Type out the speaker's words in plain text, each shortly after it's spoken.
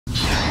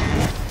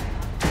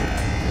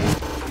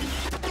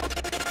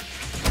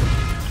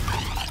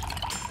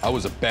I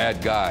was a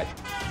bad guy,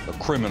 a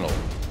criminal,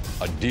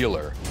 a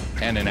dealer,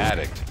 and an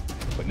addict.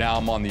 But now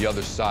I'm on the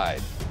other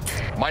side.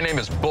 My name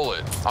is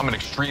Bullet. I'm an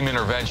extreme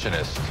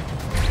interventionist.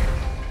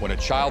 When a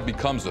child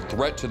becomes a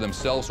threat to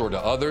themselves or to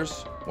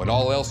others, when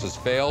all else has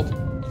failed,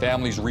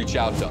 families reach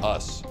out to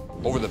us.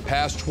 Over the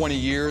past 20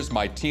 years,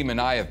 my team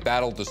and I have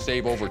battled to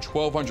save over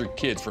 1,200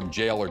 kids from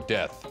jail or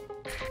death.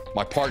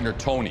 My partner,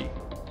 Tony,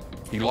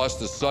 he lost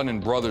his son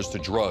and brothers to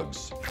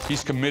drugs.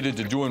 He's committed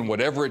to doing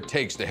whatever it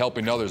takes to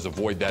helping others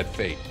avoid that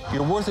fate.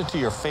 You're worth it to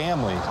your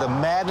family. The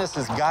madness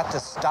has got to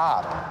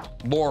stop.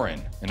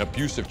 Lauren, an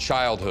abusive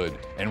childhood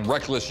and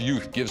reckless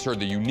youth, gives her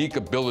the unique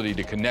ability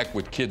to connect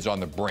with kids on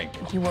the brink.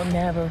 You will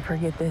never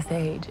forget this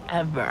age,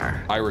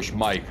 ever. Irish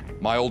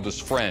Mike, my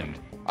oldest friend.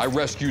 I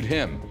rescued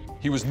him.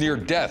 He was near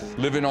death,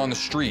 living on the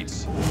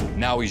streets.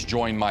 Now he's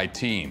joined my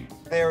team.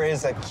 There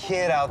is a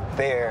kid out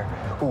there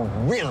who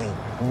really,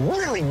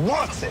 really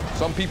wants it.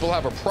 Some people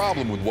have a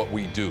problem with what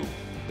we do.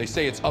 They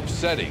say it's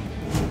upsetting,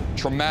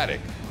 traumatic.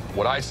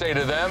 What I say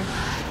to them,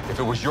 if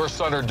it was your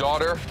son or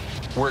daughter,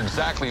 we're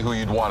exactly who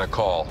you'd want to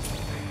call.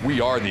 We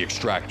are the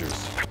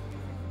Extractors.